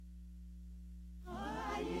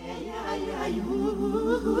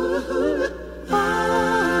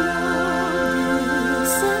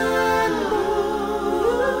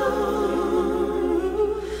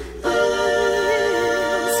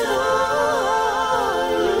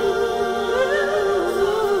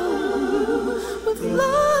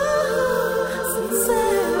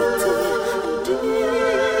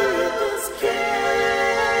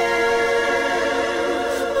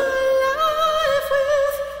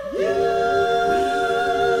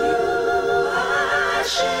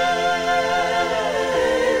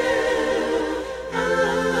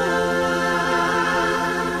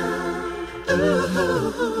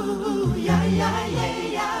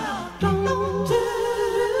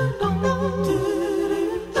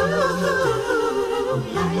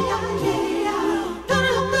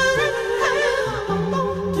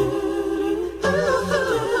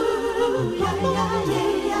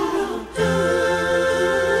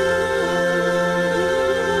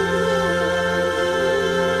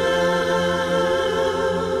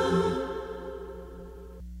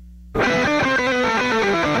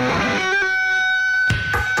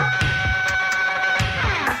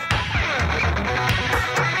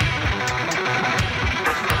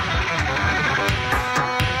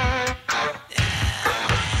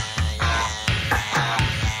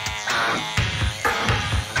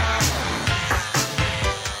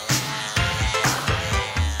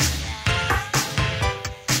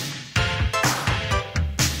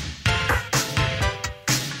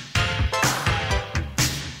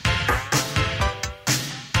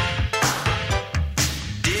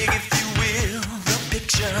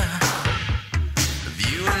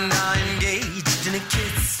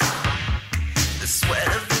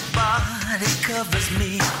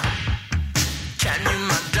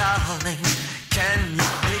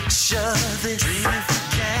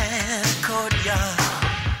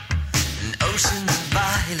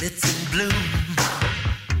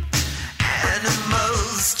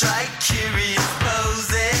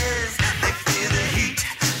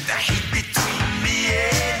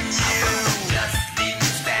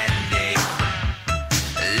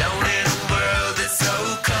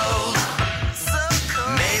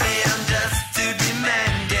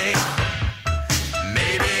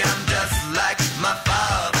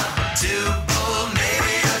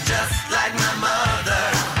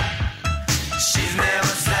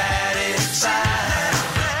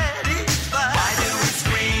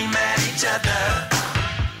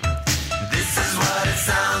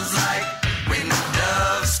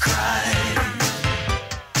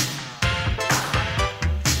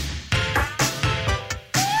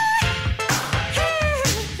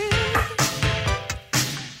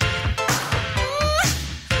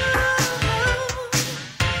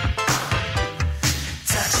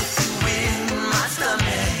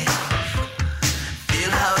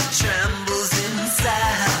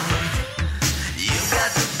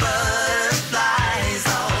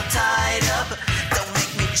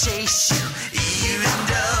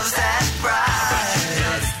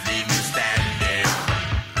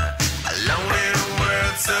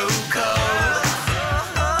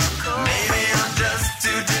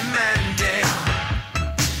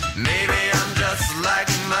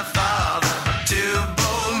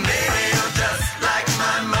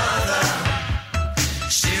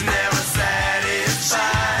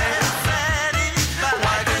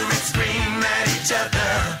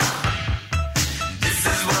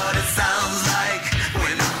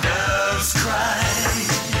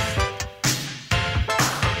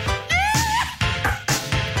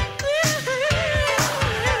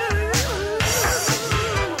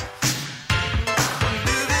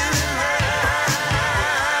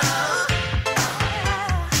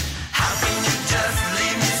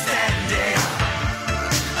Leave me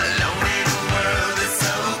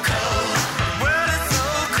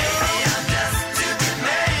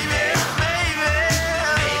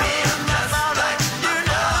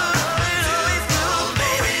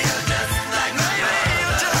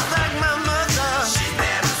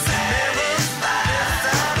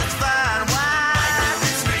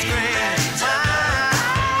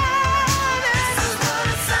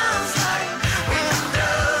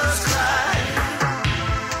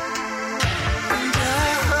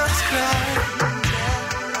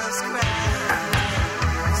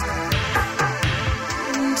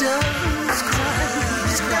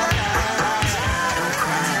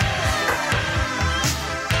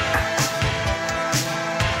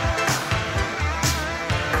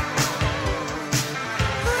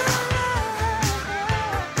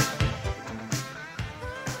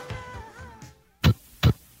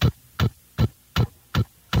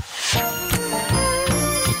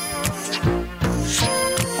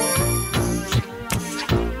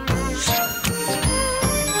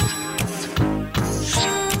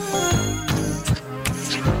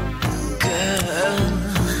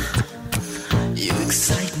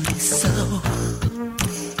so.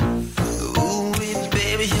 Ooh,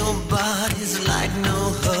 baby, your body's like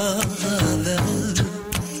no other.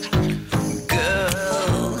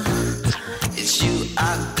 Girl, it's you I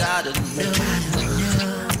gotta know.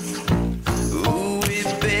 Ooh,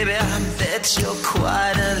 baby, I bet you're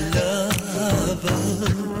quite a lover.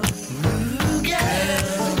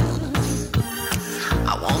 Girl, I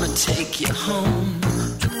wanna take you home.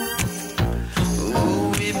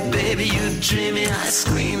 Ooh, baby, you dreamy, I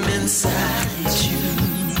scream inside you.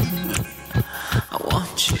 I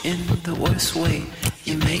want you in the worst way,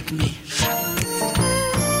 you make me.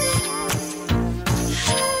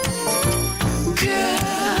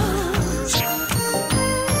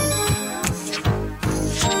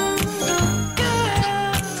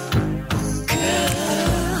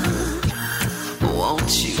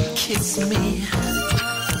 Kiss me.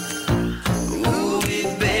 Ooh,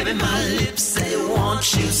 baby, my lips say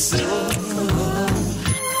want you so.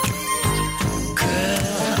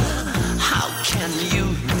 Girl, how can you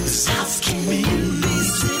resist me?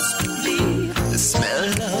 The smell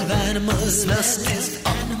of animals lust is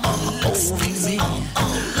all over me.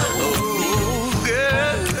 Oh,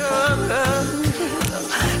 girl,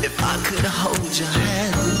 if I could hold your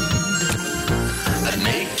hand, I'd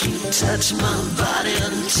make you touch my body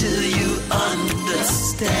until you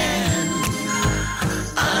understand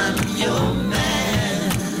I'm your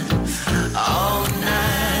man. All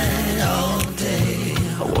night, all day,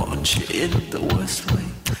 I want you in the worst way.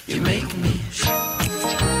 You make me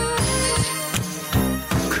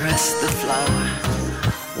caress the flower,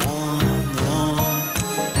 warm, warm.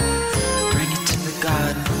 Bring it to the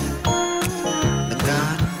garden, the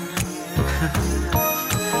garden.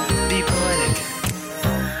 Be poetic.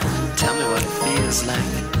 Tell me what it feels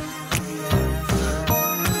like.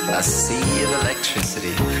 A sea of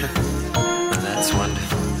electricity. That's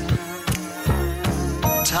wonderful.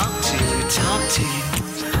 Talk to you, talk to you.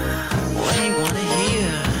 What do you want to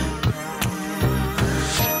hear?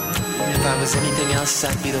 If I was anything else,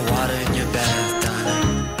 I'd be the water in your bath, darling.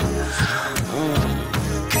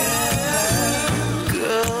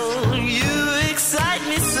 Girl, you excite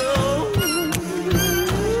me so.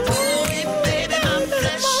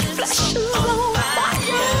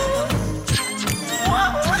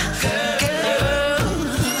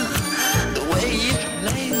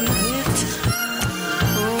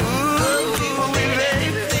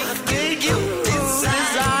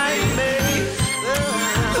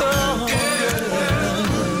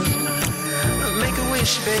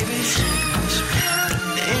 Baby,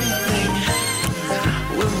 anything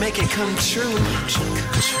will make it come true.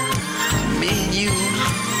 Me and you,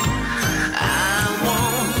 I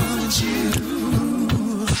want you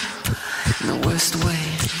in the worst way.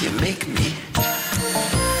 You make me.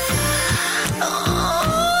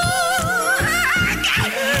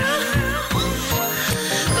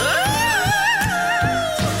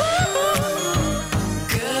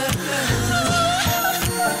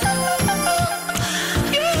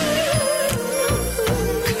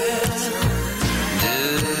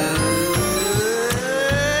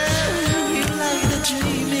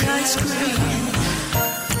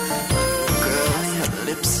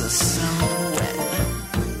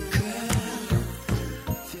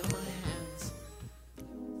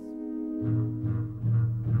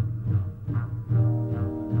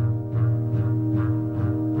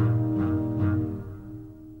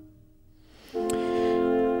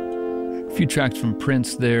 Few tracks from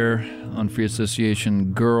Prince there on Free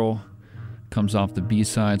Association. Girl comes off the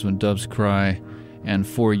B-sides, When Doves Cry, and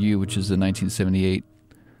For You, which is the 1978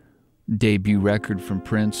 debut record from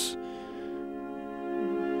Prince.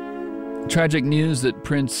 Tragic news that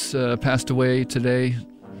Prince passed away today.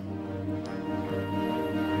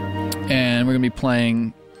 And we're going to be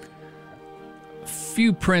playing a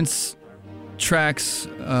few Prince tracks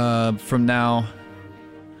from now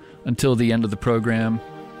until the end of the program,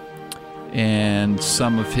 and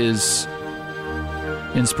some of his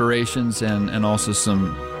inspirations, and also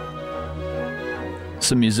some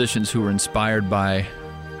musicians who were inspired by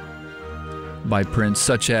Prince,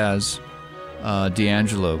 such as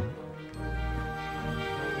D'Angelo.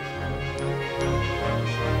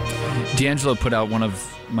 D'Angelo put out one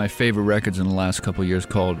of my favorite records in the last couple of years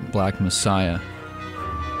called Black Messiah.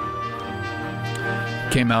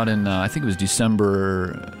 Came out in, I think it was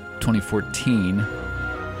December 2014.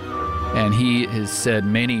 And he has said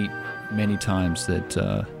many, many times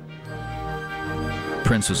that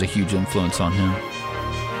Prince was a huge influence on him.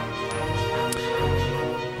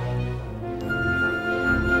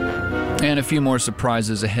 And a few more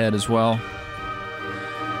surprises ahead as well.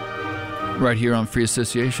 Right here on Free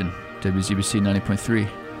Association, WZBC 90.3.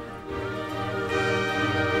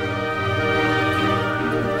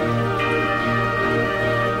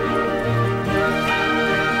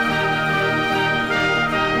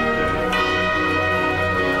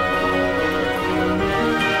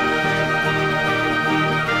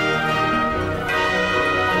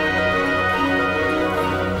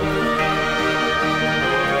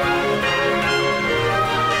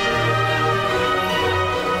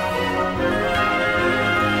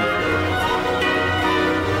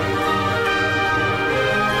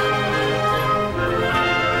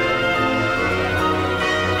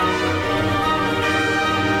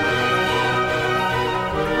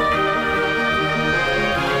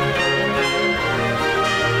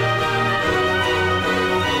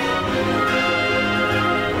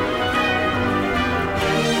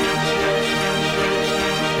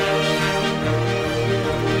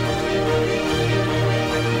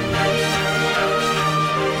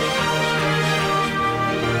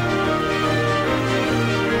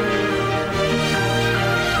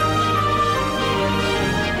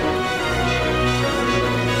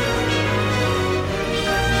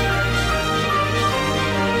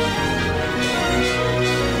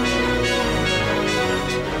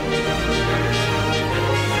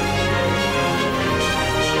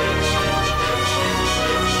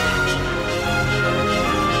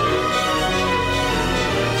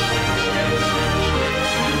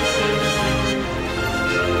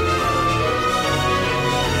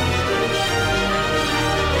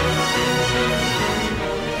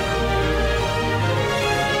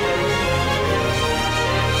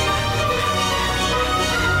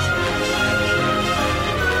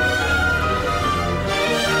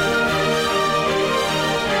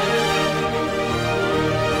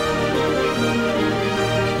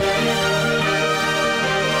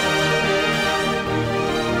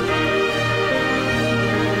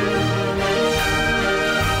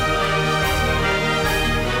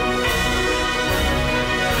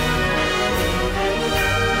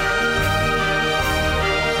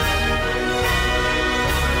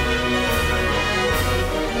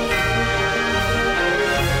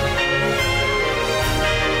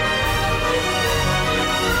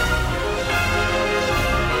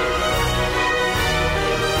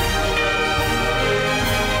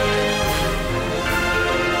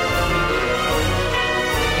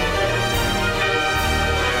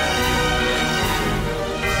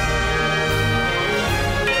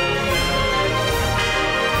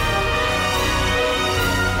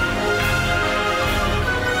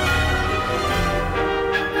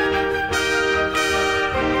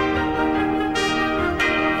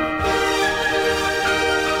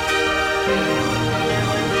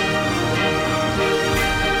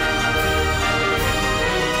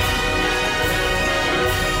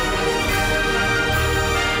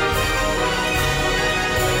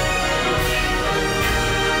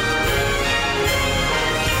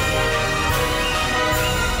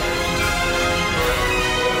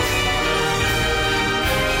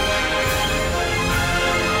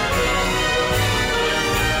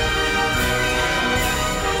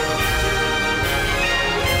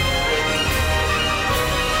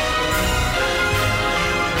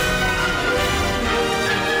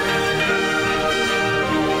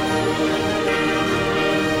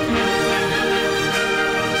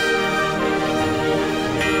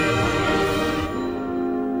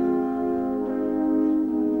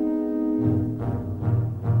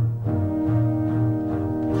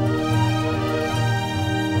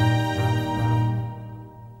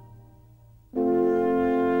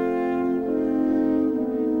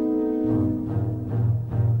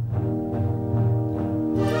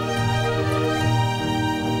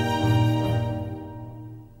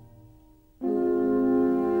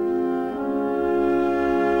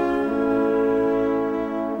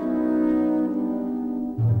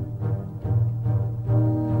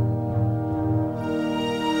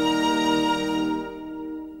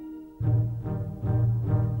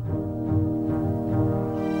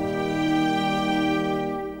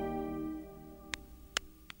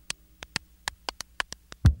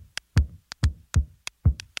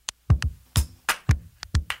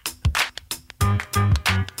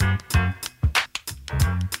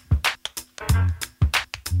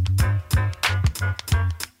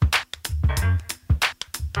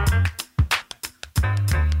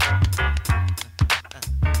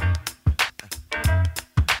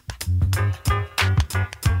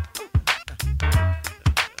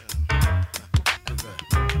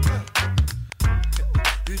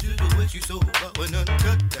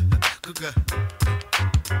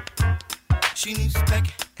 She needs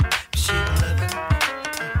Becky, she love it.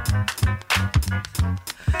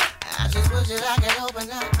 I just wish that I could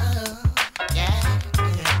open up, yeah.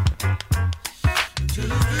 To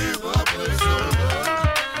give up with so love.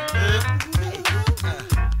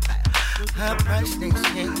 Her price things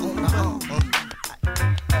ain't on my own.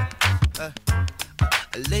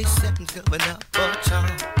 Lace and coming up for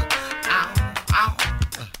charm. Ow, ow.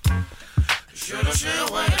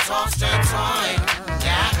 Shoulda, when you tossed and toy,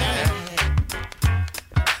 yeah.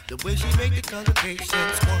 The way she make the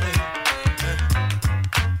congregation sway.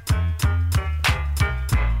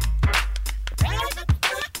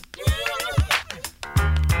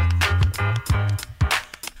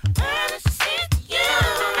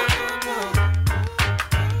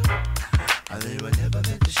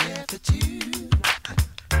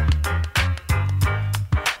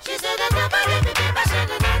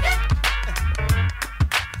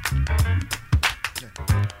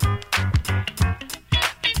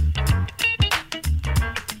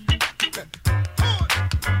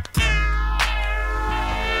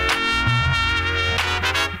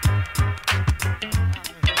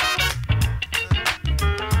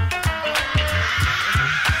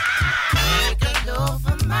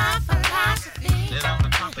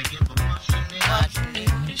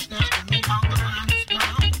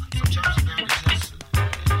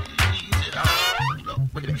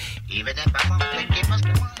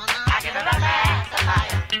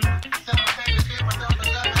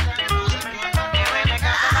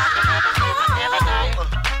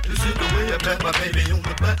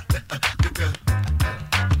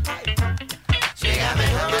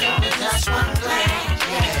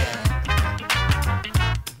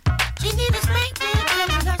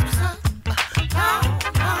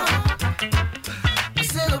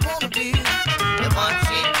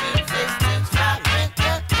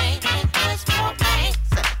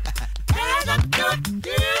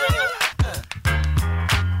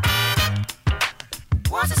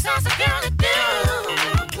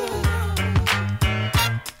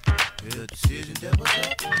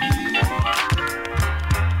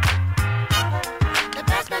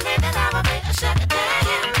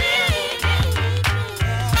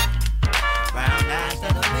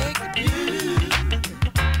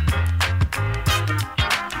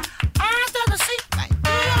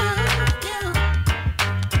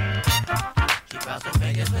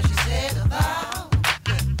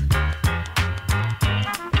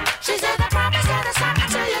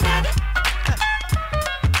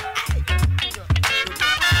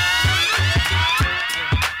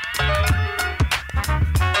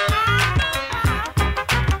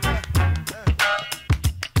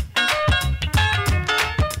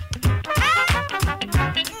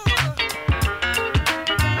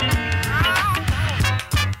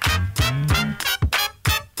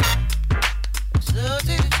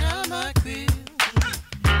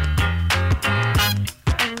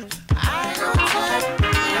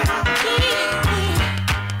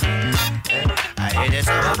 That's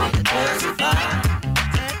how I make it testify.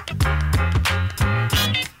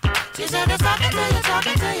 She said it's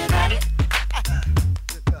talking to you, daddy.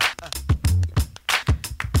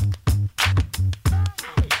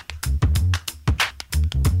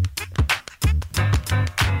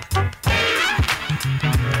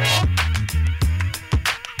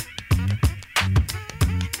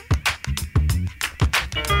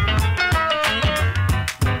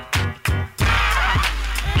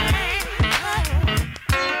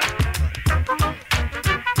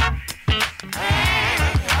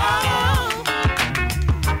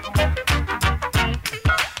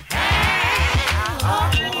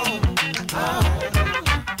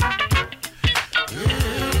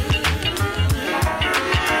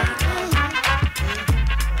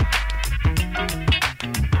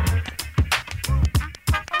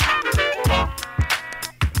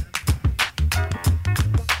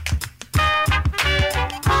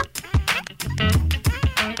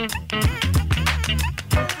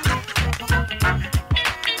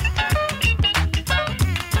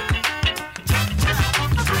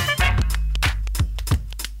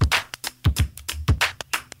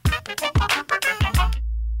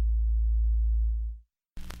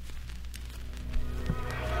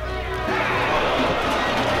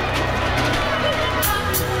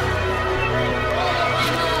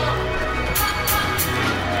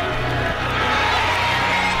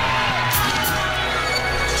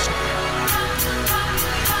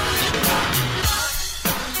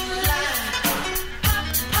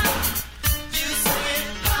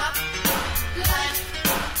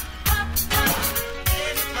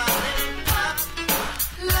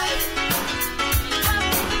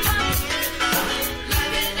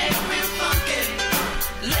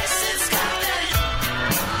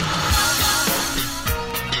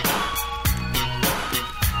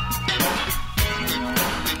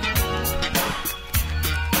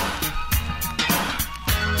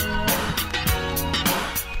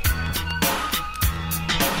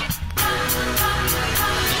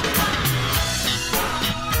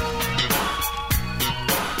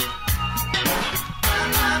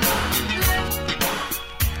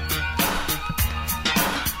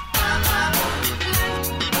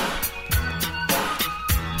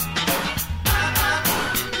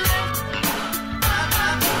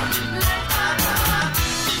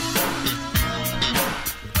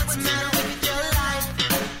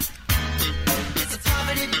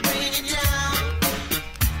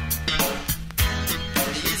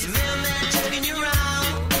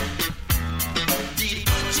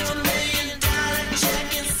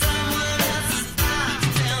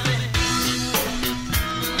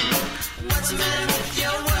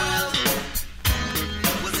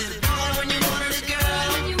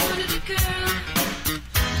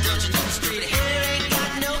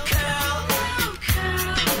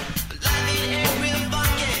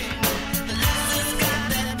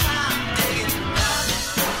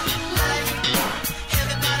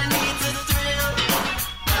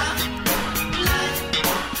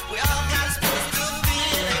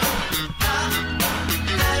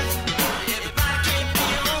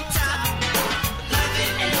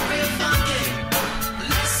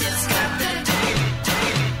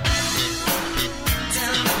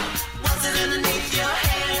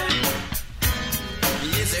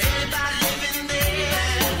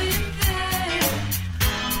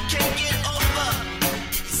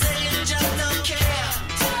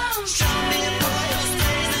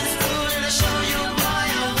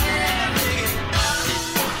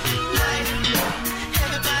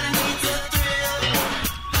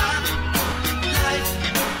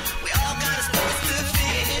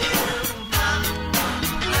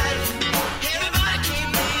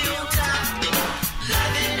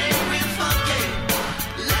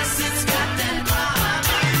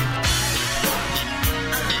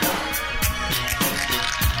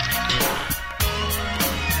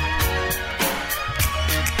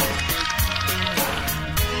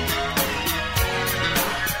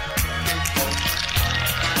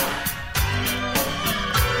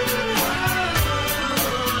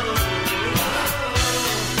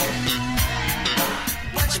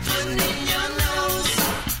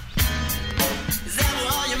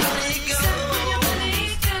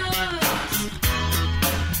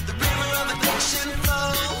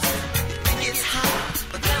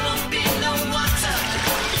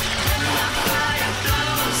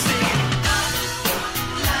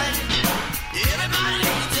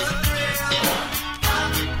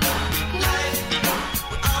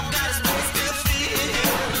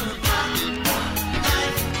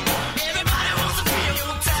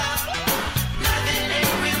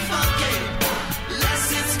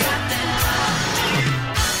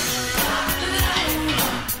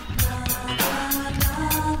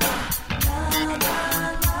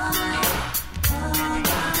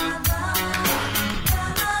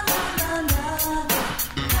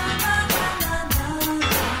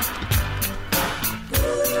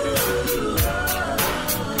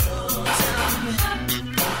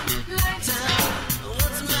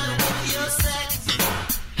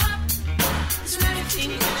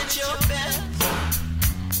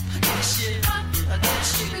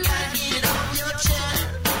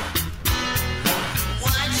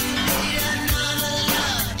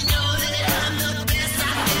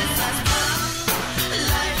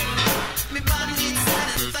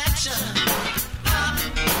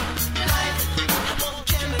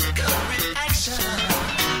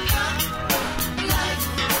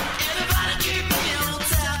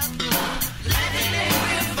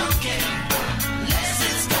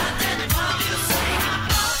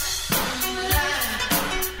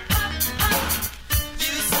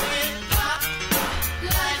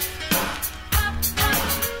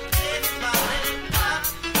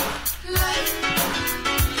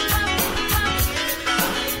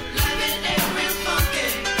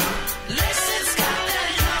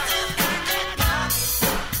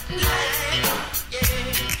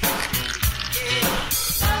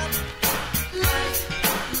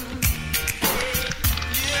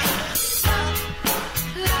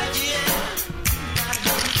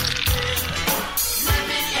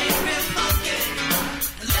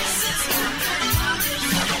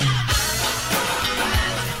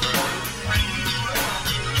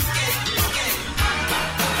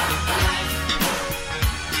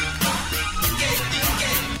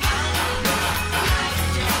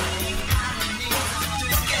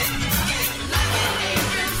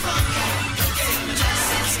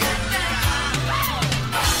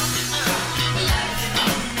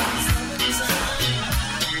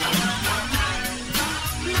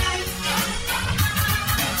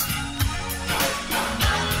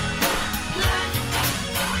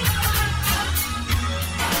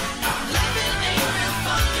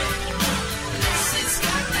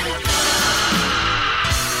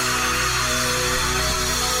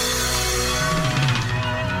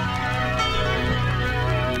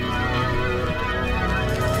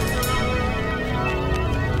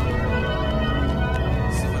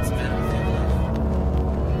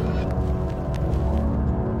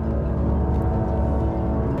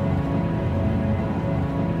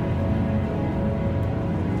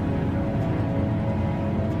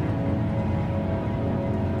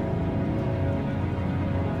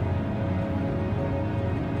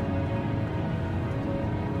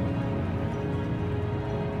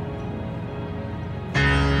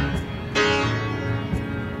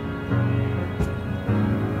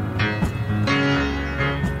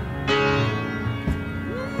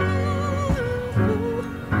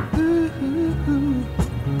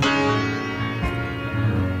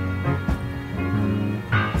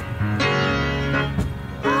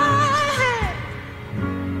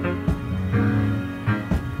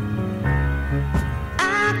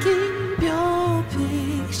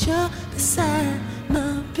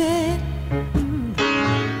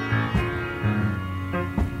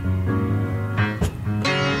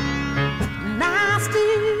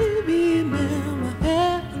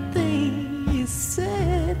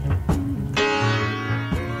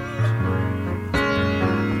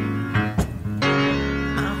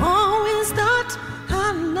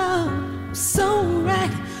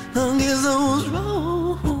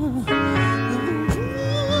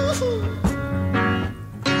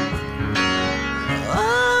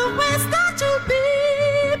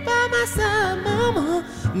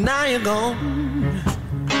 you gone.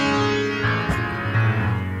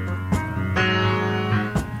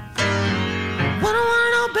 What I wanna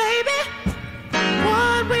know, baby,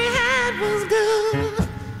 what we had was good.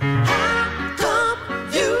 How come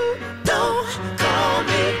you don't call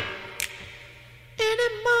me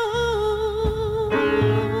anymore?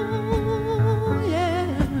 Yeah,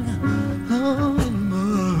 oh,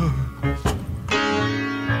 anymore.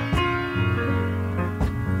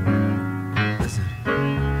 Listen,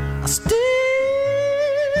 I still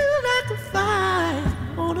like a fire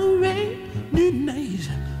on a rainy night.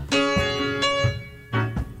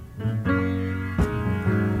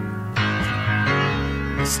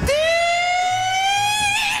 Still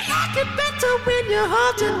like it better when your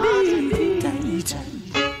heart to me tight.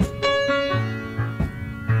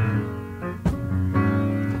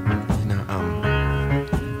 You know,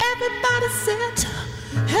 everybody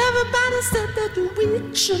said that we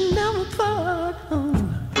should never part. Ooh,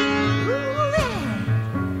 yeah.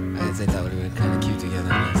 I think that would have been kind of cute together.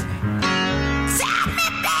 Tell me,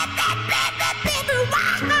 baby,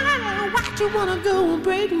 why you wanna go and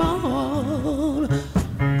break my heart?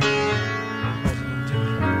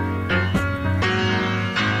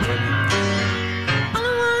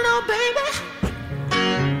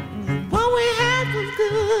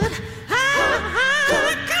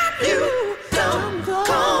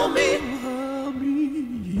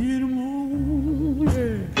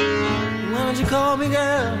 Call me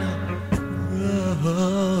girl.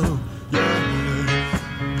 Oh, yeah.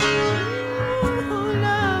 Oh,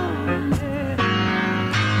 no, yeah.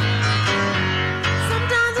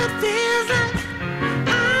 Sometimes it feels like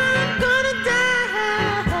I'm gonna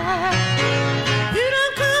die. You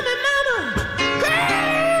don't call me mama,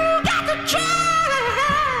 girl, got to try.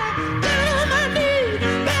 Down on my knees,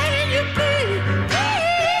 begging you please.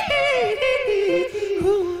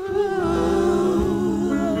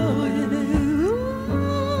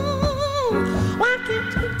 Why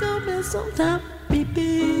can't you tell me sometime, baby?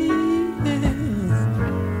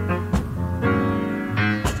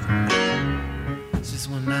 Just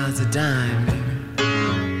one now's a dime, baby.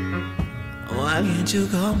 Why can't you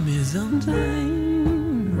call me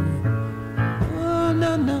sometime? Oh,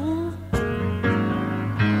 no, no.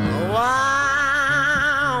 Why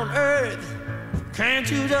on earth can't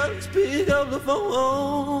you just pick up the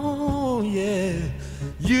phone? Yeah,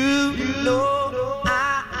 you know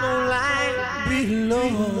I don't like being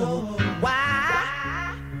alone.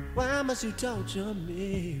 Why must you torture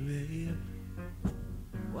me, baby?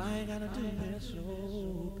 Why you gotta do that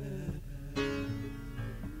so bad?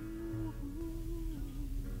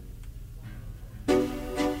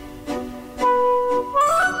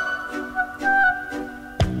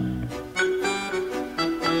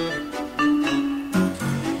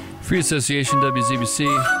 Free Association, WZBC,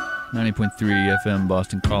 90.3 FM,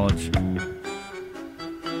 Boston College.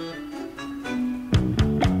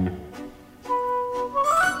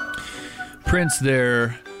 Prince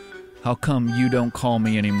there, how come you don't call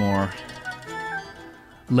me anymore?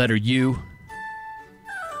 Letter U.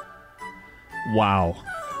 Wow.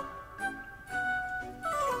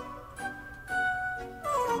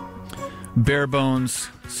 Bare bones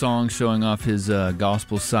song showing off his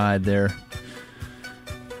gospel side there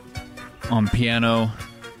on piano.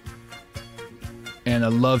 And I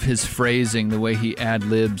love his phrasing, the way he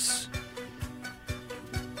ad-libs.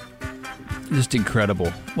 Just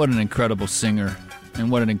incredible. What an incredible singer,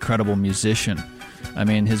 and what an incredible musician. I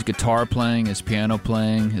mean, his guitar playing, his piano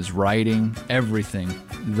playing, his writing, everything.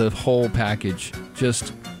 The whole package.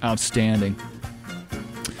 Just outstanding.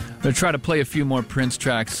 I'm going to try to play a few more Prince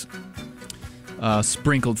tracks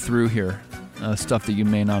sprinkled through here. Stuff that you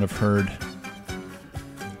may not have heard.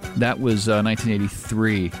 That was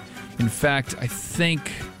 1983. In fact, I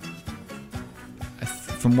think,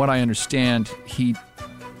 from what I understand, he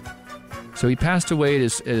passed away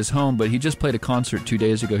at his home, but he just played a concert 2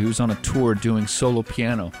 days ago. He was on a tour doing solo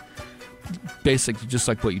piano, basically just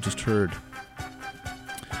like what you just heard.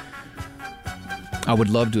 I would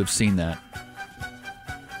love to have seen that.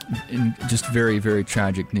 And just very, very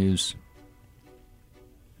tragic news.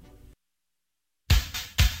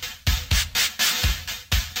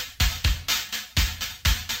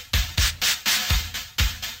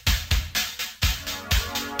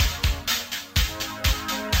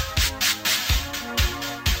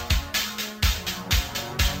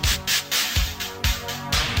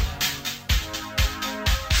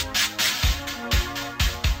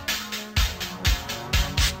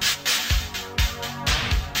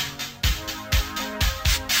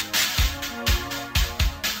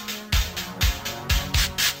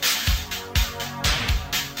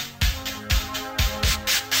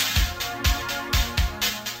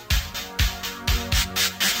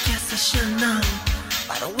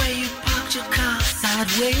 Put your car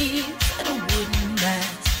sideways and it wouldn't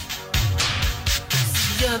last.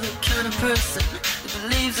 You're the kind of person that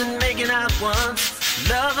believes in making out once,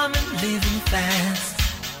 love them and leave them fast.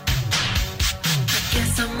 I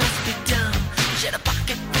guess I must be dumb. She had a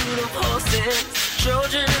pocket full of horses,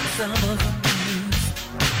 Trojan and some of them blues.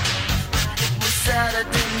 It was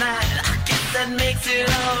Saturday night, I guess that makes it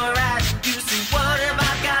alright. You see, what have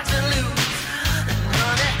I got to lose?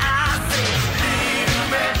 Honey, I say, little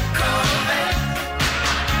red Corvette,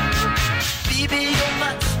 baby, you're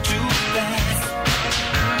much too fast.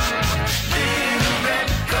 Little red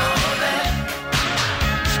Corvette,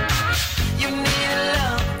 you need a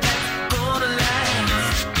love that's gonna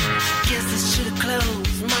last. Guess I should've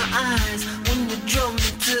closed my eyes when you drove me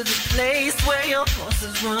to the place where your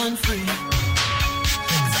horses run free.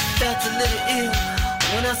 'Cause I felt a little ill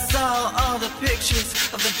when I saw all the pictures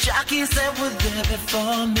of the jockeys that were there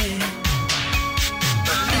before me.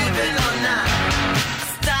 Believe it or not, I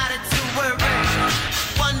started to worry,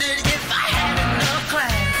 wondered if I had enough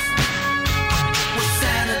class. Well,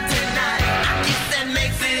 Saturday night, I guess that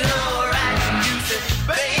makes it alright. You said,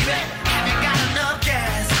 baby, have you got enough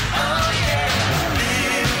gas? Oh yeah,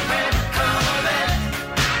 little red Corvette,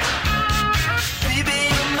 baby,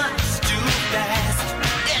 you're much too fast.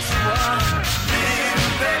 Yes, you are.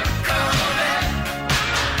 Little red Corvette,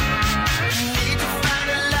 you need to find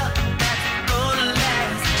a love that's gonna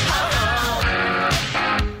last.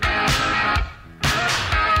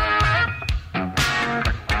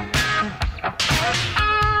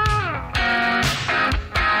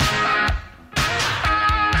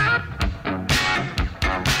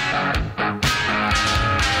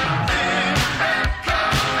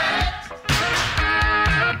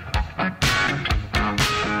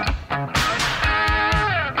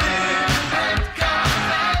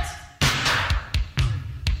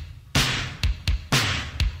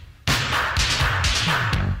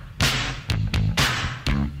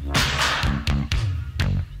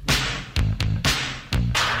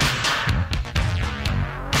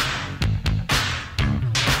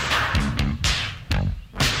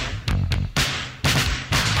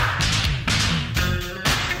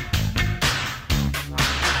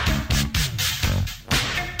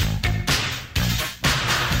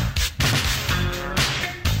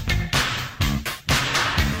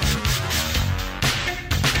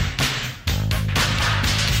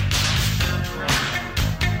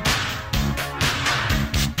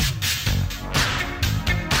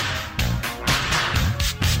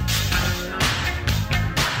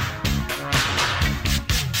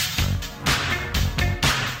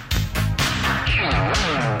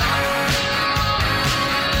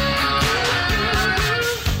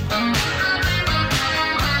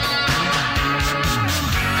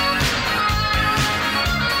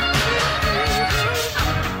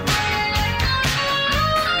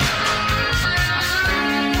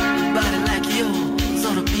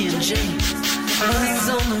 He's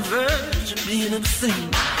on the verge of being obscene.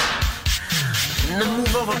 Now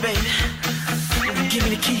move over, baby. Give me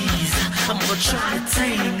the keys. I'm gonna try to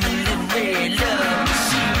tame the little red love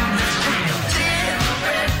machine. Little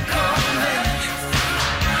red Corvette,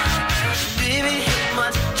 baby,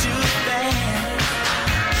 much too fast.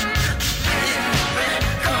 Little red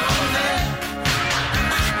Corvette,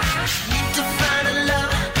 need to find a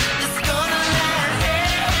love that's gonna last.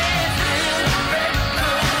 Little red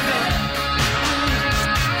Corvette,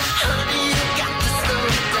 honey, you got to slow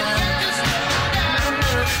down.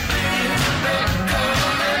 Little red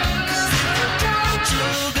Corvette, 'cause if you don't,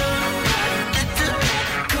 you're gonna ride little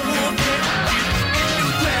red Corvette right in the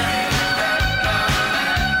ground.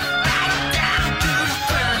 Right down to the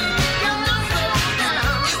ground. You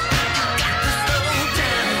got to slow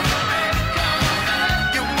down.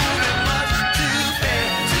 You're moving much too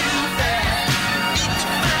fast, too fast. Need to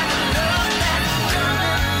find a love that's gonna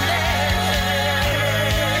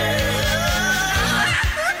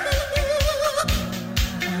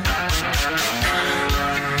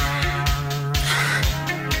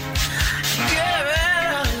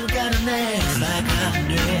Girl, you got an ass like I've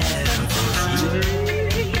never seen.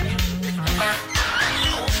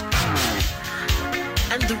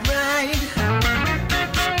 And the ride,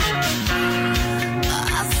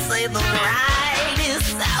 I say the ride is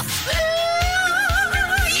so smooth.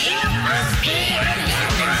 You must be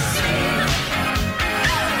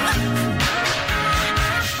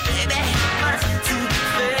baby, much too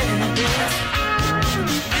fast.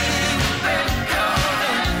 Big red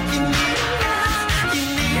Corvette, you need a love, you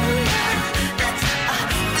need a love that's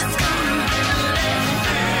gonna last.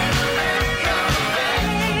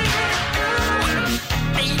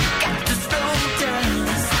 You got to slow down.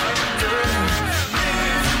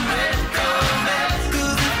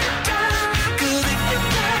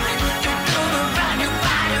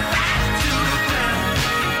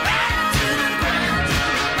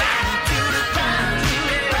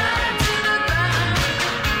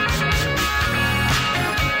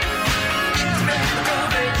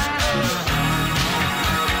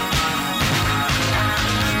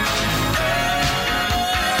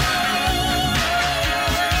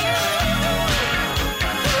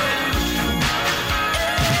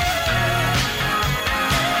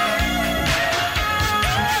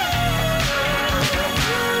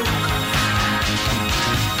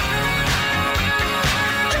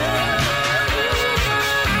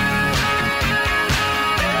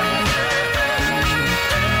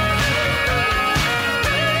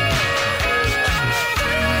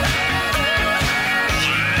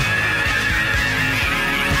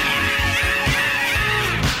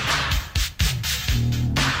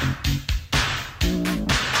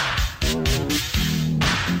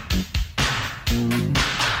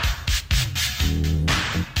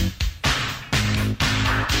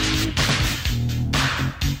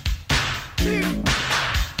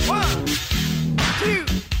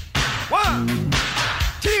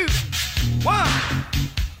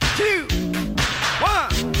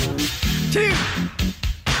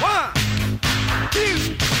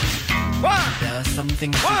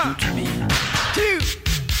 things you do to me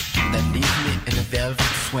that leave me in a velvet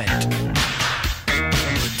sweat.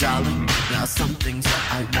 But darling, there are some things that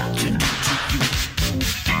I want to do to you.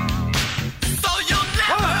 So you'll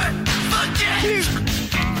never forget.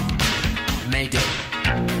 Mayday.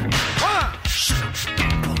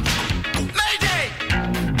 Mayday.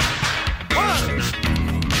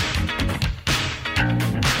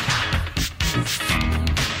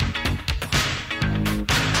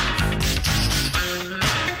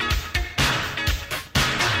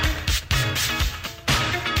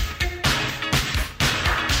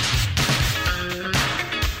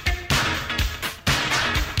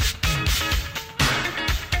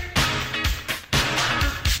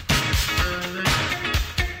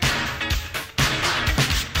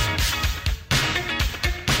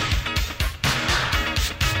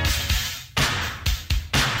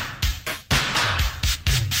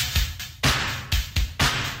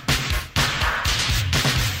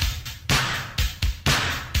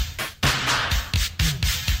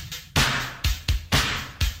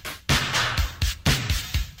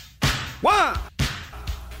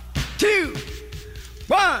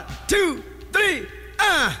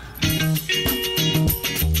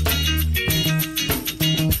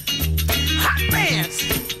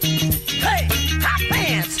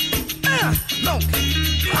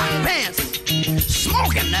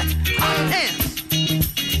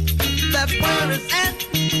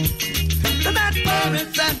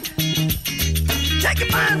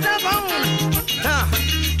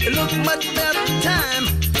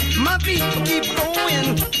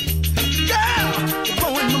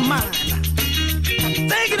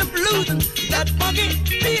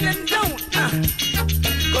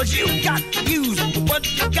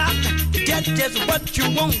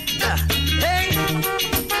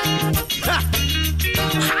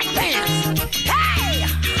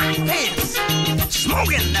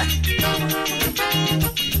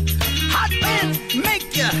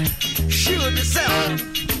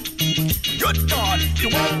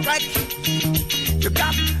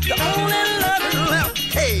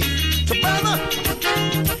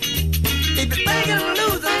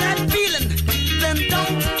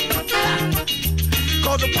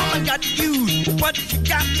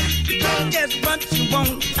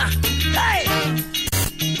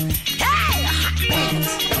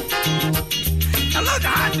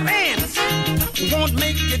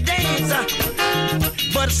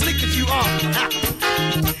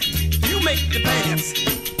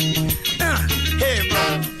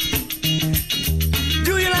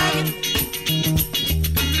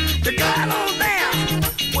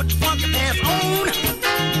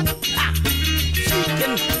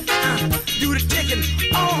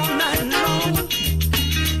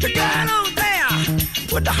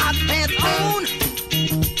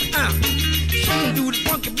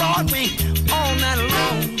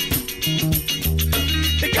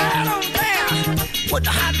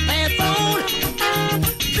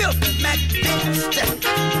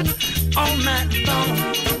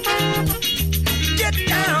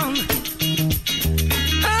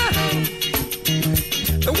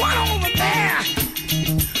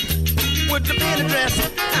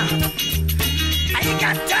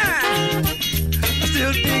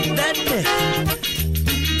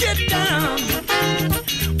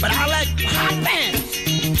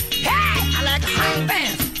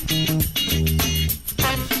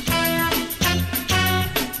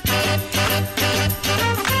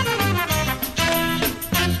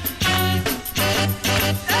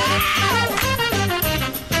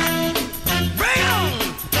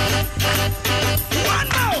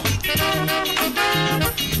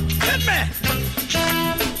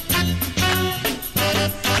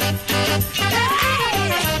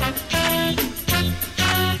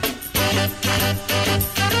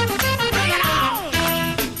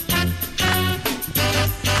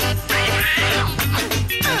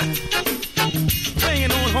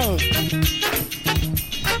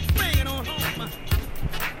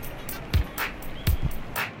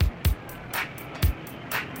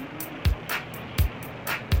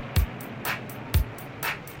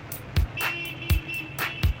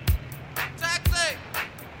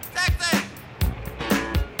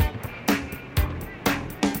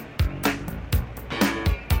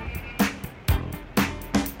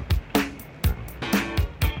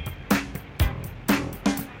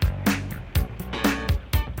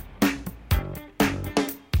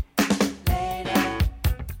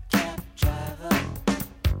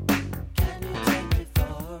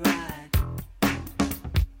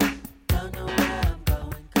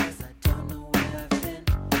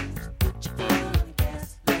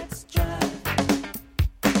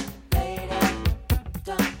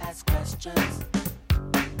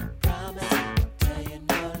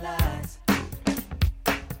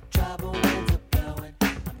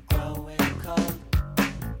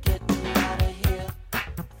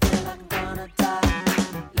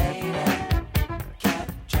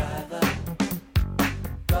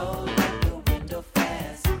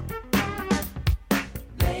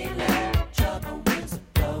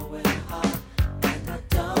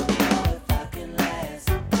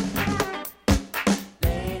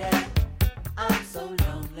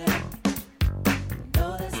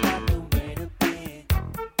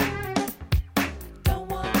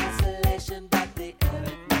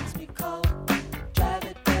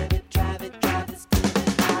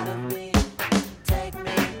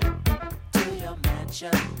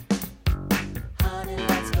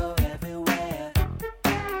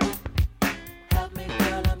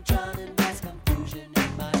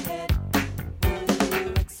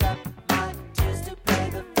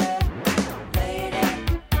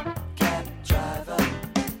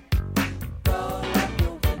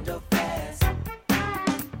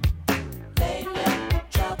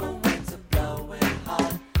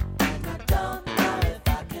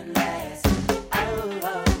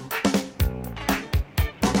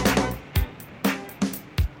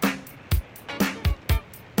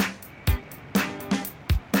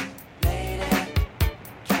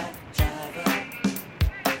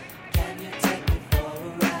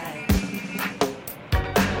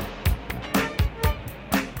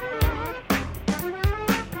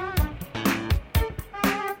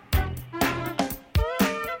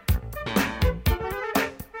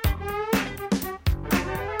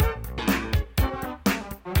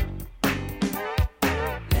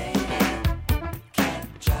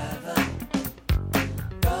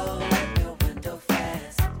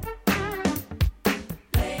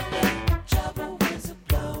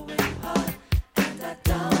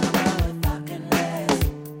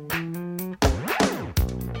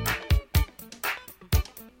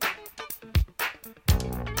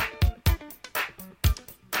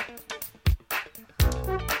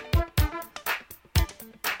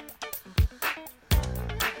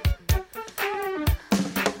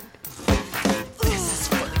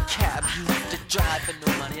 drive for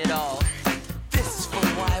no money at all. This is for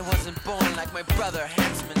why I wasn't born like my brother,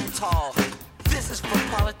 handsome and tall. This is for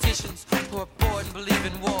politicians who are bored and believe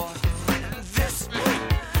in war. And this,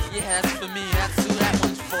 yeah, that's for me, that's who that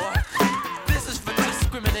one's for. This is for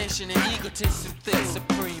discrimination and egotists who think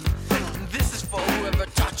supreme. And this is for whoever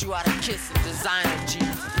taught you how to kiss and designer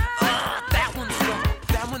jeans. That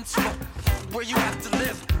one's for where you have to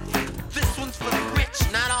live. This one's for the rich,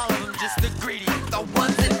 not all of them, just the greedy, the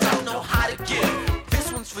ones that don't know how to give.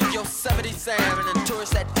 This one's for Yosemite Sam and the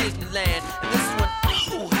tourists at Disneyland. And this one,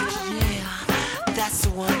 oh yeah, that's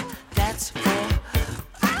the one. That's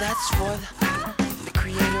for the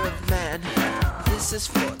creator of man. This is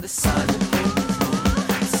for the sun, the moon,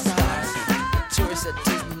 the stars, the tourists at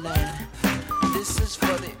Disneyland. This is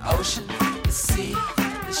for the ocean, the sea,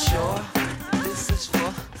 the shore. This is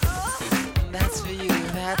for, that's for you,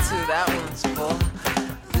 that's who that one's for.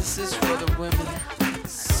 This is for the women,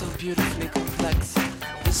 so beautifully complex.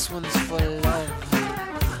 This one's for love,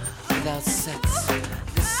 without sex.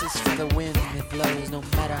 This is for the wind that blows, no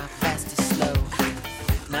matter how fast or slow.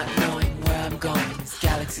 Not knowing where I'm going, this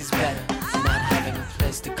galaxy's better than not having a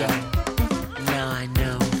place to go. Now I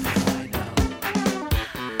know.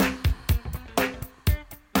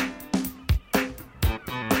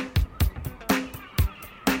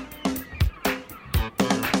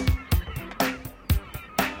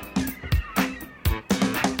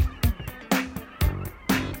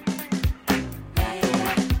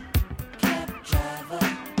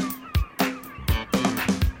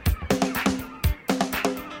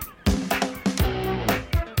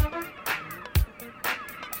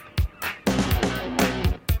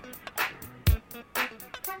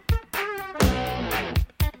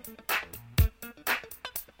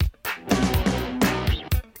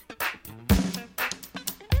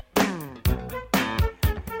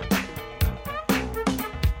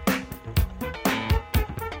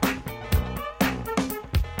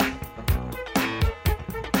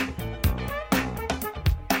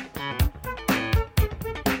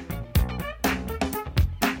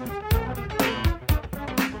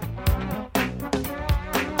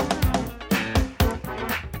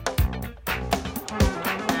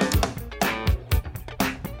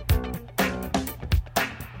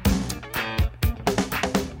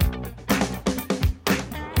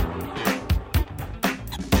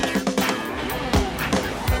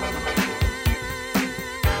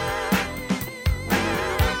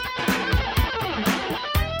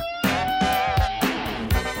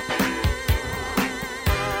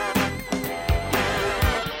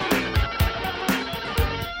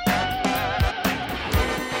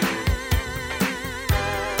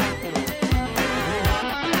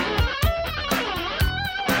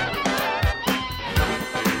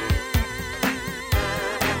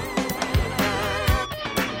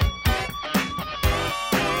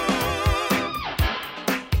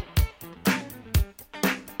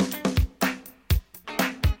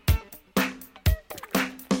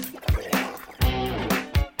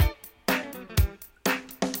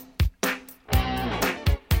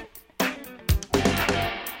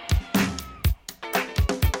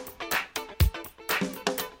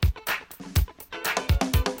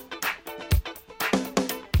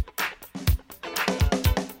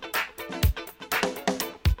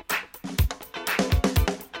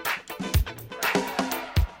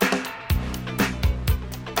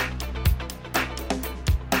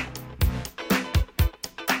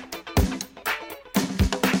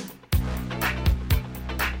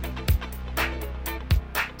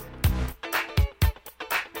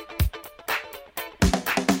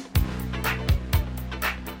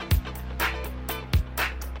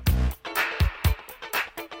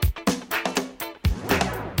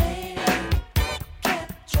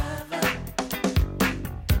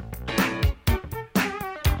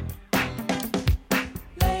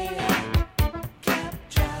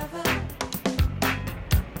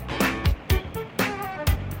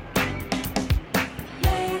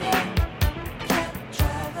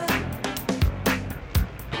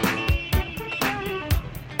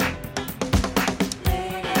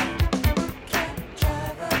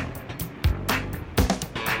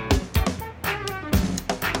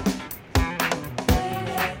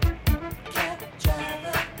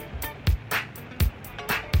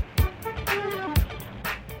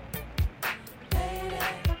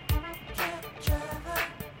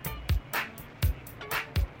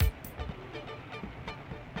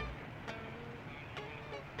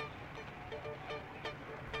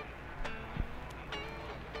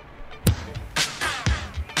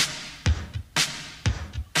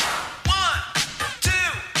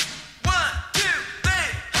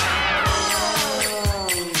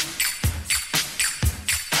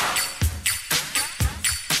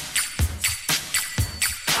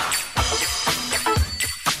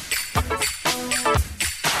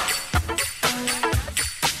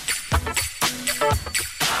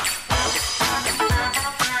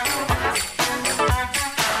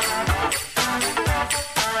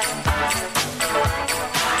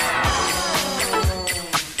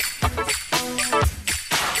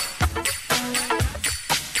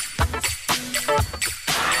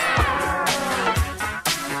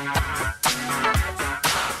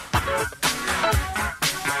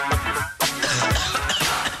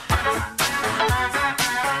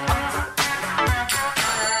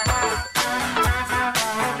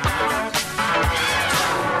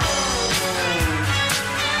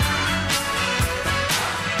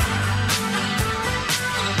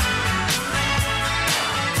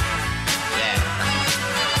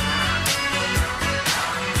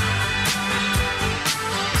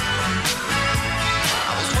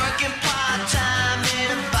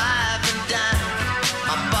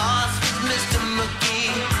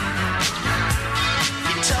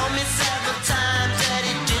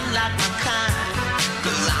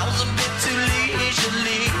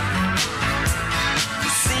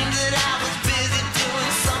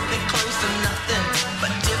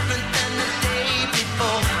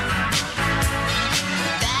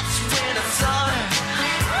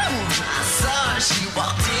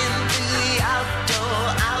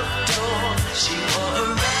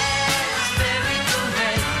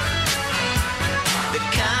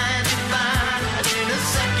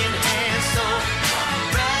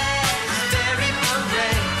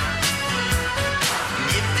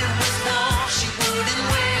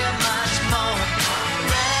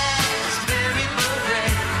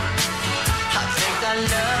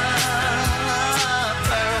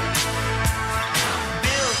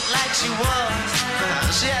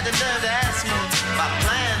 had the nerve to ask me if I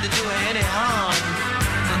planned to do her any harm.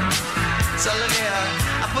 So look here,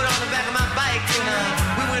 I put on the back of my bike and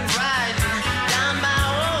we went riding down by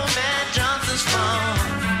old man Johnson's farm.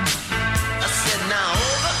 I said, now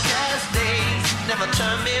overcast days never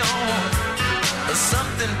turn me on. There's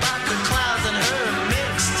something about the clouds and her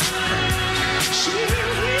mixed. She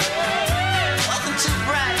wasn't too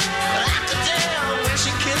bright, but I could tell when she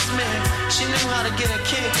kissed me, she knew how to get her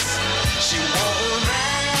kicks. She wore a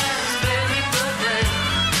raspberry beret,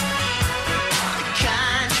 the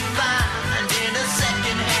kind you find in a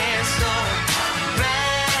second-hand store.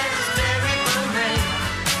 Raspberry beret,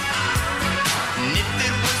 and if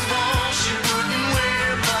it was worn, she wouldn't wear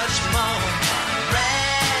much more.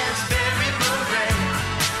 Raspberry beret,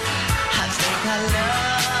 I think I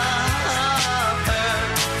love her.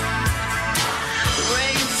 The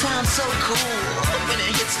rain sounds so cool when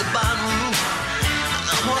it hits the barn roof.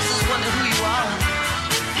 The horses wonder who you are.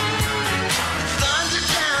 The thunder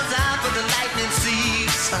drowns out, but the lightning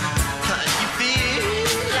sees. You feel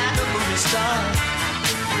like a movie star.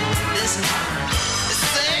 Listen, they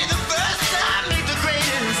say the first time ain't the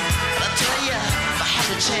greatest, but I tell ya, if I had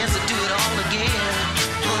the chance to do it all again,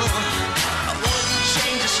 I wouldn't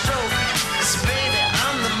change a stroke. 'Cause baby,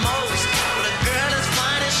 I'm the most. But a girl as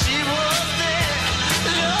fine as she was there,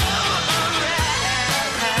 love rap.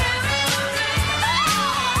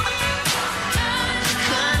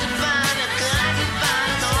 Kind of fine,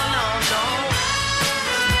 no, no, no.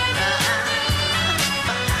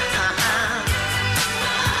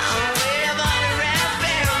 Where about the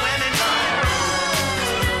raspberry women go?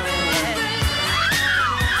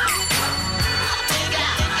 They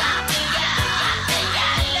got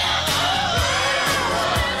love.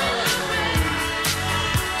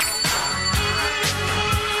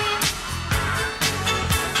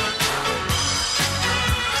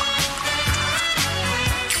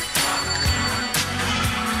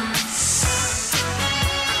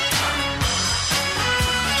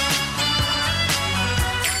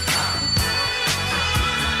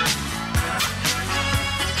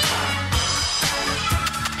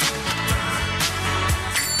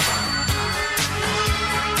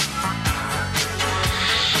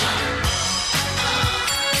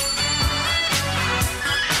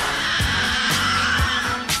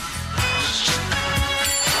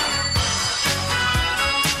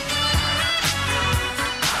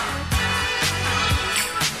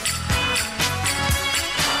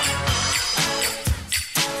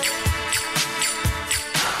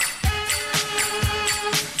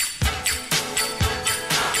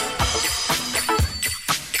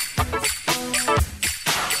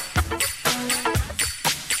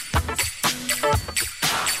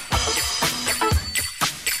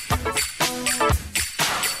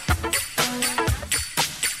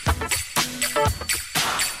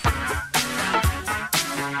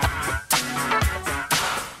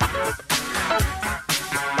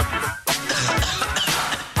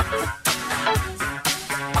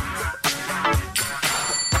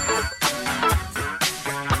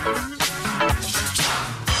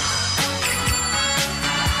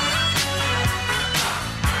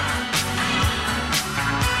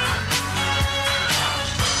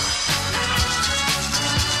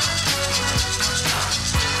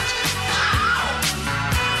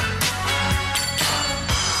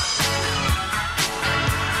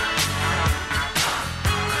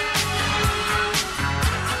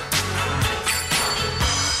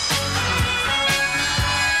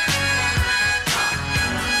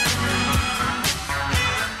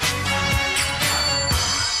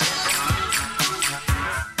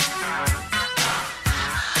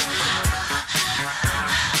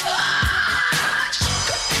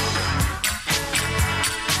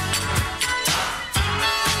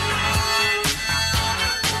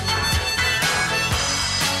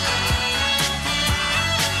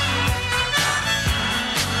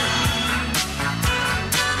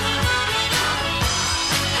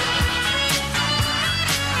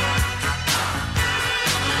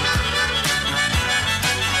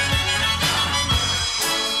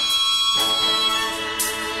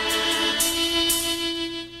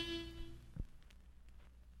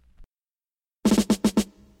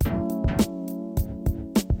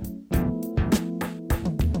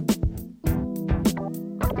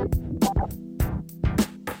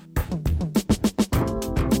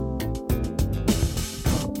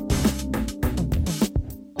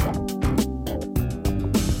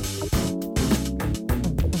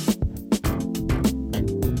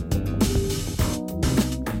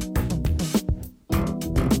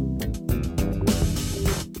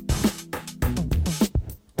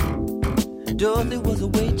 Dorothy was a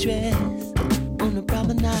waitress on the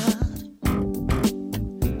promenade.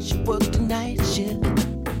 She worked the night shift.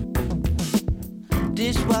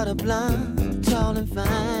 Dishwater blonde, tall and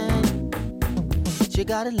fine. She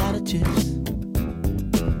got a lot of chips.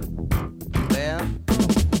 Well,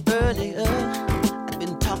 earlier I've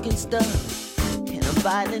been talking stuff in a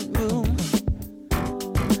violent room,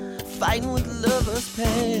 fighting with lovers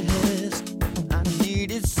past. I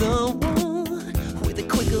needed someone with a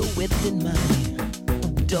quicker wit than mine.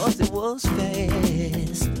 Dorothy was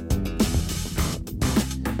fast.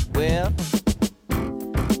 Well,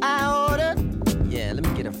 I ordered, yeah, let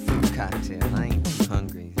me get a fruit cocktail. I ain't too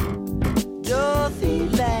hungry. Dorothy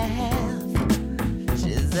laughed.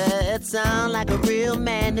 She said, sound like a real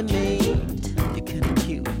man to me. You're kinda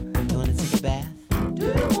cute. You wanna take a bath?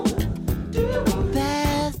 Do you want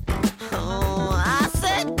bath? Oh, I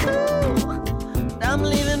said cool. I'm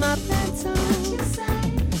leaving my pants on.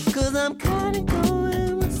 Cause I'm kinda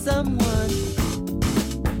going with someone.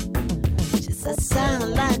 She said,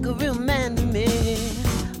 sound like a real man to me.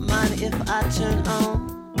 Mind if I turn on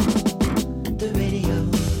the radio?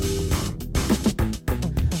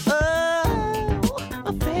 Oh,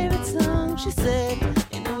 my favorite song, she said,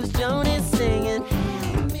 and it was Joni singing.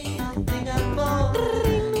 Help me, I think I'm born.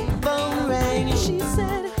 Phone rang and she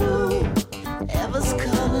said, who ever's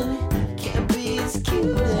calling can't be as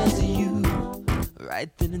cute as you. Right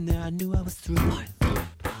then and there I knew I was through.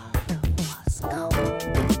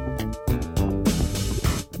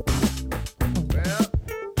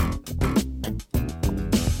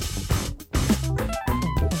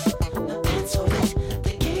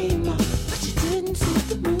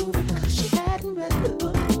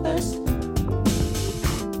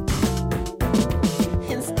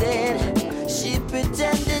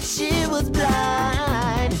 She was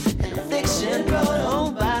blind, and fiction brought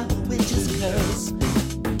home by a witch's curse.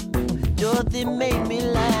 Dorothy made me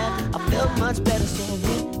laugh. I felt much better, so I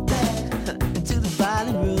went back to the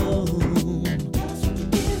violin room.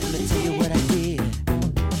 Let me tell you what I did.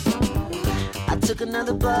 I took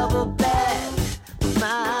another bubble bath,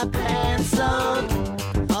 my pants on,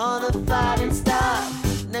 all the fighting stopped.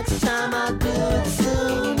 Next time I'll do it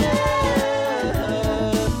sooner.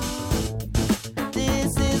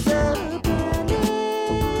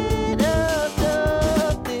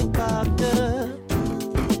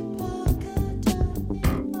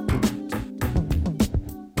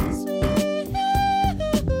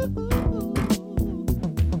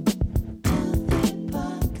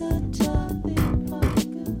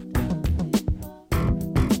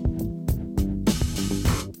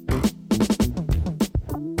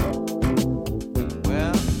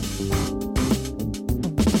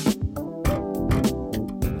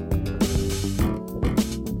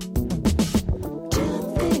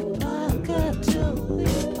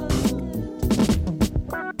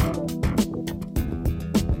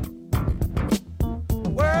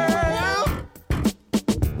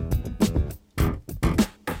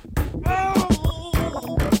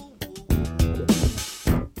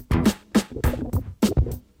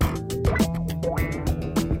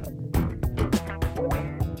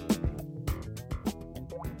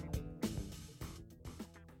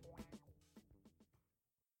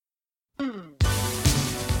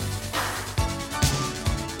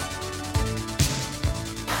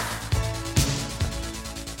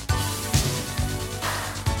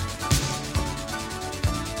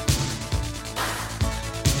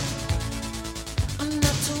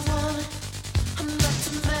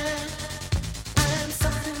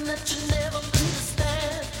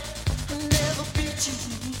 You